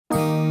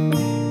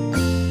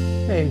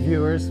Hey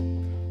viewers,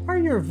 are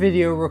your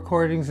video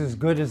recordings as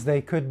good as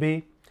they could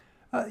be?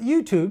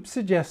 YouTube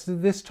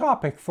suggested this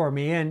topic for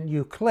me and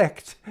you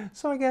clicked,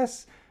 so I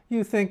guess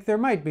you think there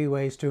might be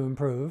ways to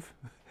improve.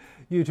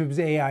 YouTube's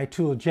AI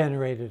tool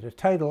generated a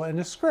title and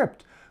a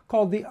script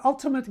called The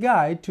Ultimate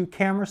Guide to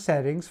Camera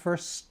Settings for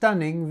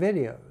Stunning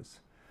Videos.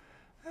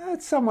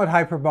 It's somewhat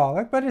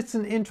hyperbolic, but it's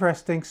an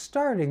interesting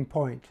starting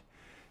point.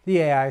 The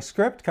AI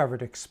script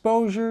covered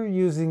exposure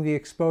using the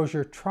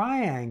exposure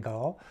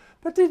triangle,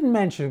 but didn't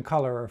mention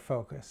color or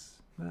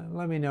focus.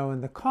 Let me know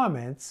in the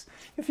comments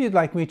if you'd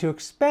like me to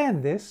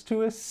expand this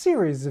to a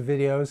series of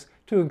videos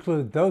to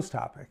include those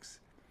topics.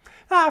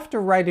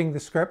 After writing the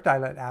script, I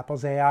let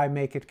Apple's AI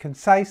make it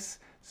concise,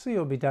 so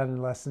you'll be done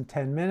in less than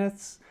 10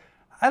 minutes.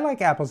 I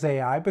like Apple's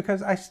AI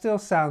because I still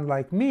sound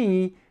like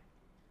me,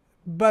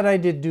 but I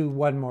did do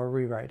one more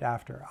rewrite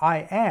after.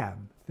 I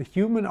am the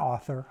human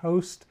author,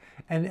 host,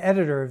 and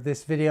editor of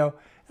this video,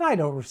 and I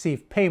don't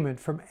receive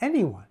payment from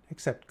anyone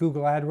except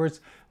Google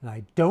AdWords, and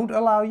I don't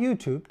allow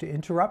YouTube to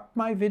interrupt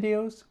my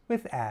videos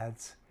with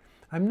ads.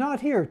 I'm not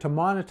here to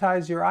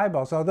monetize your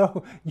eyeballs,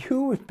 although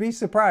you would be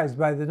surprised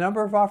by the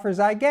number of offers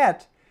I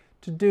get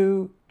to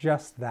do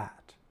just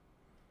that.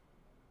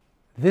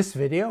 This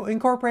video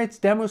incorporates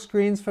demo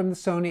screens from the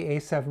Sony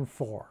a7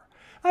 IV.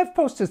 I've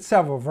posted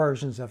several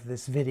versions of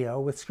this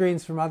video with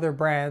screens from other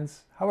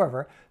brands.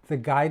 However, the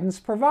guidance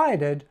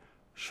provided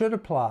should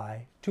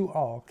apply to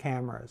all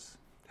cameras.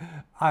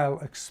 I'll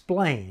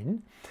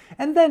explain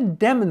and then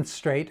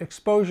demonstrate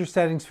exposure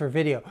settings for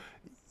video.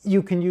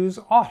 You can use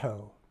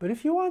auto, but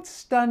if you want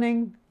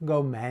stunning,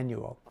 go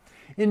manual.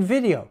 In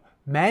video,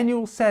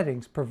 manual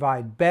settings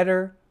provide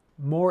better,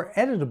 more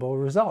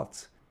editable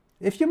results.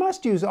 If you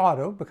must use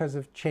auto because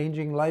of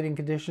changing lighting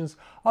conditions,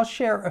 I'll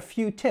share a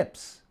few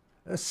tips.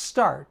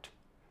 Start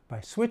by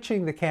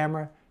switching the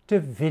camera to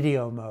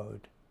video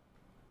mode.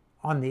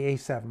 On the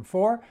a7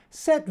 IV,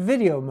 set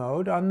video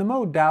mode on the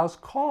mode dial's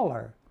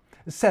collar.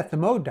 Set the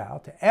mode dial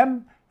to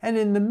M, and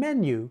in the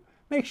menu,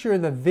 make sure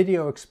the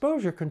video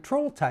exposure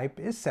control type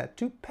is set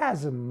to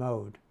PASM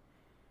mode.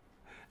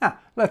 Now,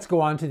 let's go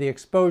on to the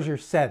exposure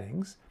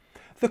settings.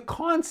 The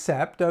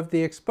concept of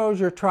the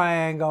exposure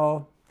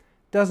triangle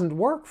doesn't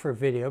work for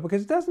video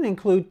because it doesn't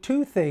include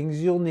two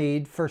things you'll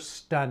need for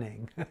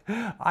stunning.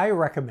 I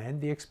recommend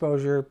the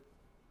exposure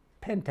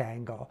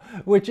pentangle,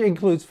 which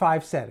includes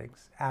 5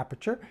 settings.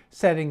 Aperture,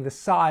 setting the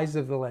size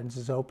of the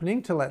lens's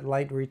opening to let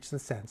light reach the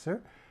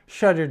sensor.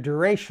 Shutter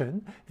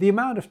duration, the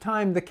amount of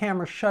time the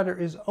camera shutter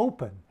is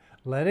open,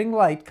 letting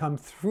light come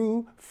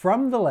through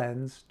from the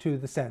lens to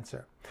the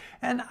sensor.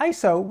 And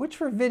ISO, which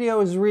for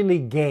video is really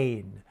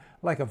gain,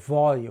 like a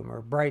volume or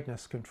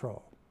brightness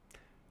control.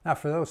 Now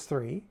for those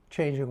 3,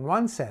 changing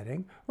one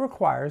setting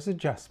requires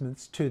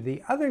adjustments to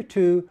the other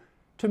 2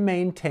 to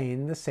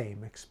maintain the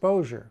same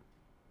exposure.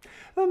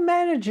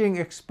 Managing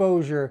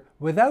exposure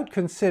without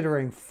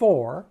considering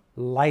 4,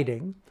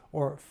 lighting,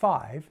 or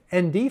 5,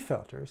 ND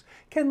filters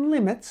can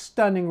limit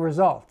stunning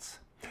results.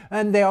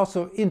 And they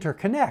also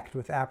interconnect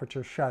with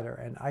aperture, shutter,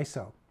 and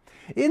ISO.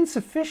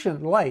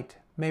 Insufficient light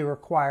may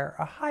require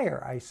a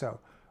higher ISO,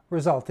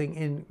 resulting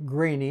in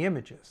grainy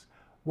images,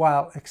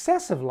 while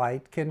excessive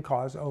light can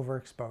cause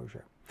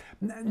overexposure.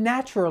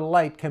 Natural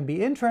light can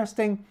be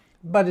interesting,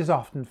 but is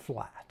often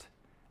flat.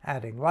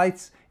 Adding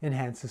lights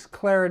enhances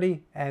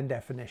clarity and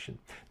definition.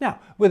 Now,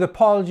 with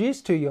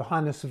apologies to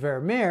Johannes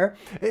Vermeer,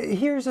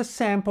 here's a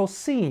sample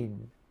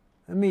scene.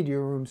 The media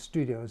room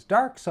studio is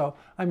dark, so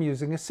I'm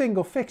using a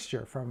single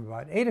fixture from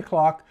about 8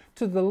 o'clock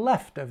to the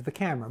left of the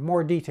camera.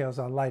 More details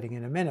on lighting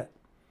in a minute.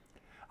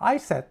 I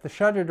set the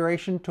shutter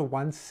duration to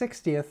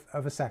 1/60th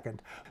of a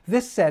second.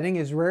 This setting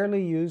is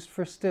rarely used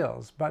for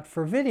stills, but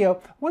for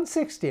video,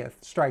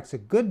 1/60th strikes a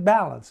good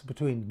balance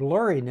between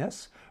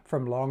blurriness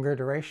from longer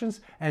durations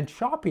and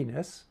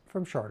choppiness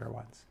from shorter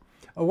ones.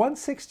 A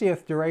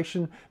 1/60th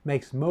duration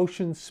makes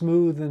motion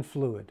smooth and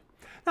fluid.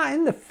 Now,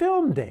 in the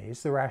film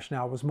days, the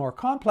rationale was more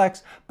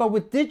complex, but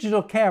with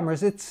digital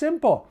cameras, it's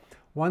simple.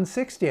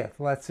 1/60th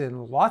lets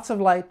in lots of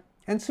light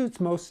and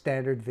suits most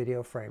standard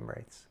video frame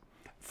rates.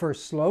 For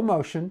slow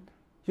motion,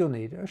 you'll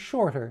need a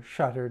shorter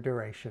shutter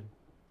duration.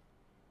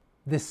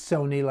 This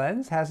Sony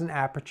lens has an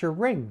aperture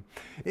ring.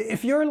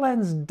 If your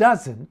lens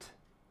doesn't,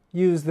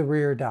 use the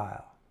rear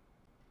dial.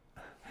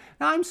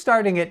 Now I'm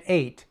starting at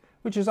 8,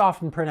 which is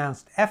often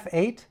pronounced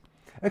f8.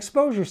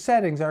 Exposure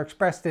settings are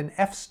expressed in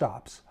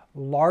f-stops.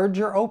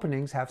 Larger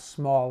openings have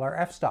smaller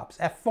f-stops.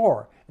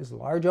 f4 is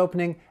large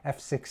opening,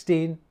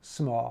 f16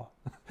 small.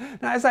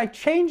 Now as I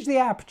change the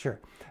aperture,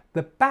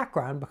 the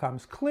background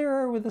becomes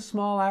clearer with a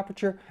small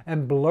aperture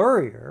and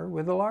blurrier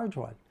with a large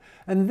one.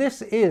 And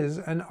this is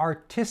an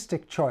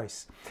artistic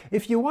choice.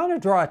 If you want to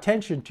draw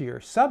attention to your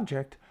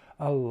subject,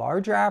 a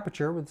larger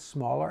aperture with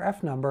smaller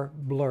f number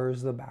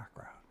blurs the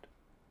background.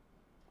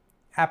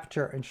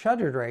 Aperture and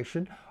shutter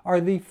duration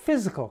are the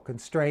physical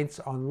constraints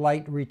on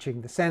light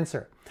reaching the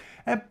sensor.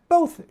 And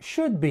both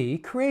should be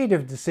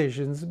creative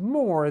decisions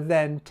more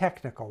than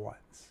technical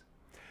ones.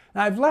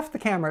 Now, I've left the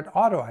camera at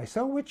auto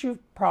ISO, which you've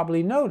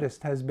probably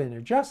noticed has been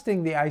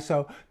adjusting the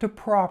ISO to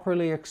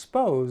properly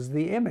expose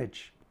the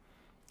image.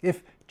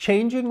 If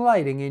changing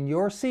lighting in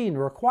your scene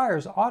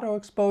requires auto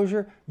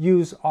exposure,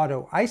 use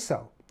auto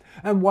ISO.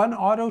 And one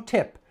auto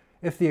tip,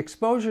 if the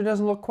exposure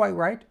doesn't look quite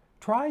right,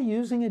 try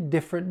using a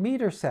different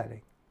meter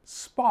setting.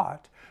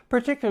 Spot,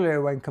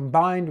 particularly when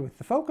combined with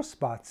the focus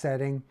spot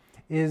setting,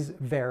 is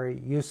very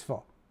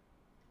useful.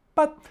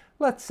 But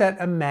let's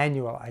set a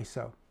manual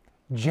ISO.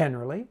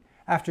 Generally,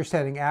 after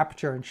setting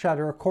aperture and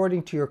shutter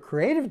according to your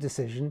creative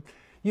decision,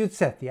 you'd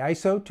set the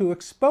ISO to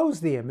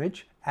expose the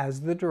image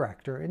as the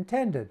director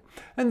intended.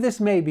 And this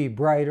may be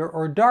brighter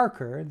or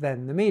darker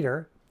than the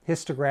meter,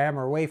 histogram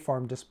or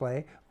waveform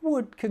display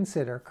would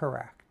consider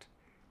correct.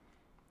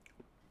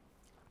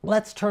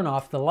 Let's turn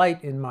off the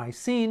light in my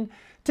scene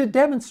to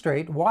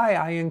demonstrate why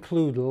I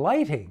include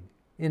lighting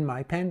in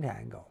my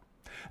Pentangle.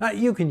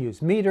 You can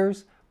use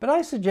meters, but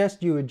I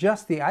suggest you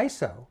adjust the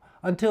ISO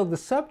until the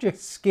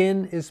subject's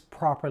skin is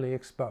properly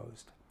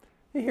exposed.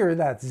 Here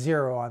that's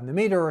 0 on the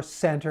meter or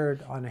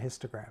centered on a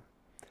histogram.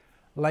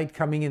 Light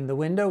coming in the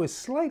window is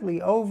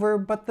slightly over,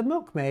 but the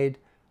milkmaid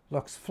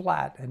looks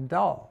flat and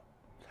dull.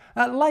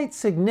 Light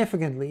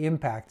significantly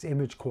impacts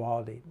image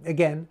quality.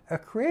 Again, a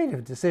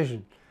creative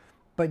decision,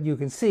 but you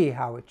can see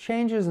how it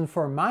changes and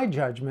for my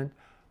judgment,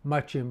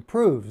 much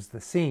improves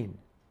the scene.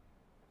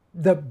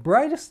 The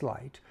brightest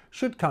light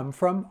should come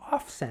from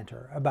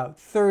off-center, about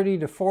 30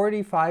 to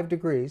 45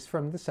 degrees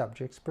from the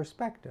subject's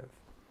perspective.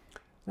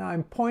 Now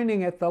I'm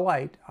pointing at the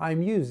light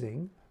I'm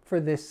using for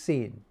this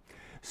scene.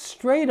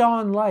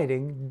 Straight-on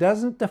lighting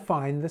doesn't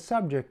define the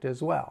subject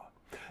as well.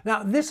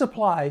 Now this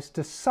applies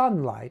to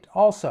sunlight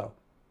also.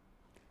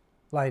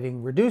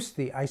 Lighting reduced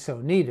the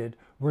ISO needed,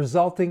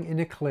 resulting in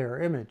a clear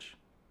image.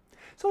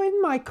 So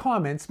in my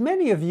comments,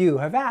 many of you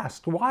have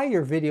asked why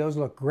your videos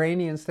look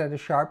grainy instead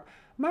of sharp.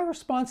 My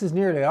response is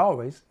nearly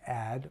always,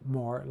 add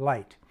more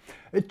light.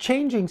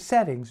 Changing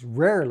settings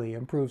rarely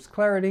improves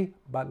clarity,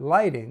 but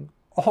lighting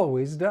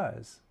always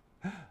does.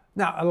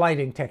 Now, a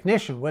lighting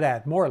technician would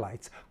add more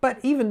lights, but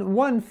even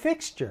one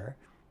fixture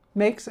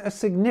makes a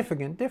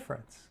significant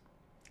difference.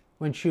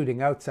 When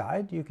shooting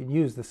outside, you can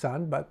use the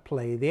sun, but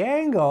play the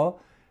angle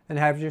and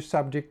have your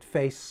subject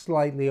face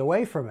slightly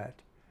away from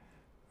it.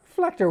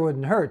 Reflector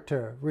wouldn't hurt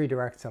to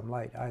redirect some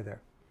light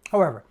either.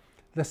 However,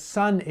 the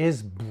sun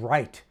is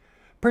bright,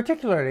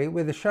 particularly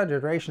with a shutter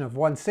duration of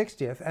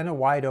 1/60th and a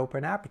wide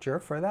open aperture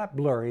for that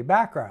blurry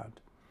background.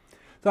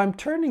 So I'm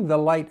turning the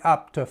light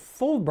up to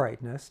full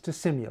brightness to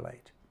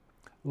simulate.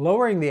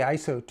 Lowering the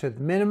ISO to the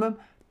minimum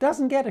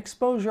doesn't get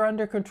exposure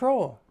under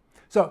control.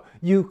 So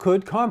you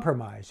could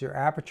compromise your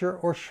aperture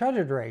or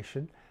shutter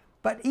duration,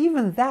 but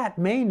even that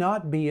may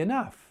not be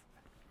enough.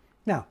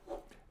 Now,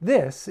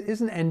 this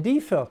is an ND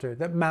filter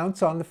that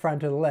mounts on the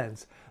front of the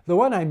lens. The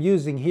one I'm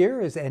using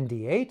here is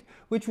ND8,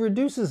 which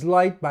reduces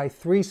light by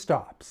 3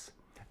 stops.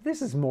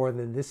 This is more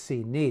than this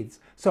scene needs,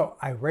 so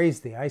I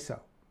raised the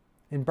ISO.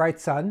 In bright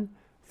sun,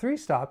 3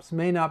 stops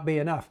may not be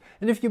enough,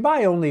 and if you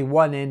buy only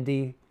one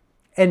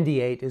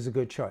ND8 is a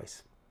good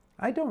choice.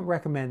 I don't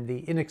recommend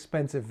the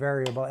inexpensive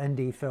variable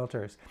ND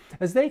filters,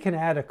 as they can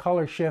add a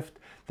color shift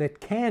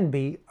that can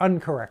be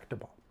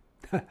uncorrectable.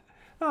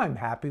 I'm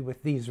happy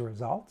with these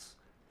results,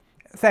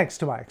 thanks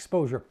to my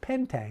Exposure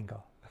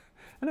Pentangle,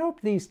 and I hope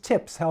these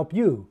tips help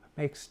you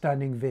make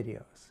stunning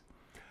videos.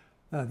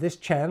 This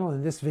channel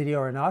and this video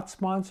are not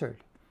sponsored.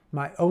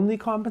 My only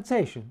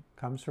compensation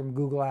comes from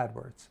Google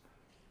AdWords.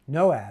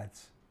 No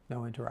ads,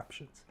 no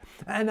interruptions.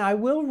 And I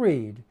will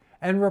read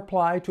and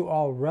reply to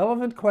all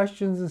relevant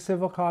questions and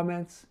civil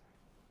comments.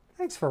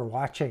 Thanks for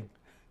watching.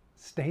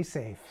 Stay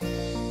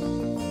safe.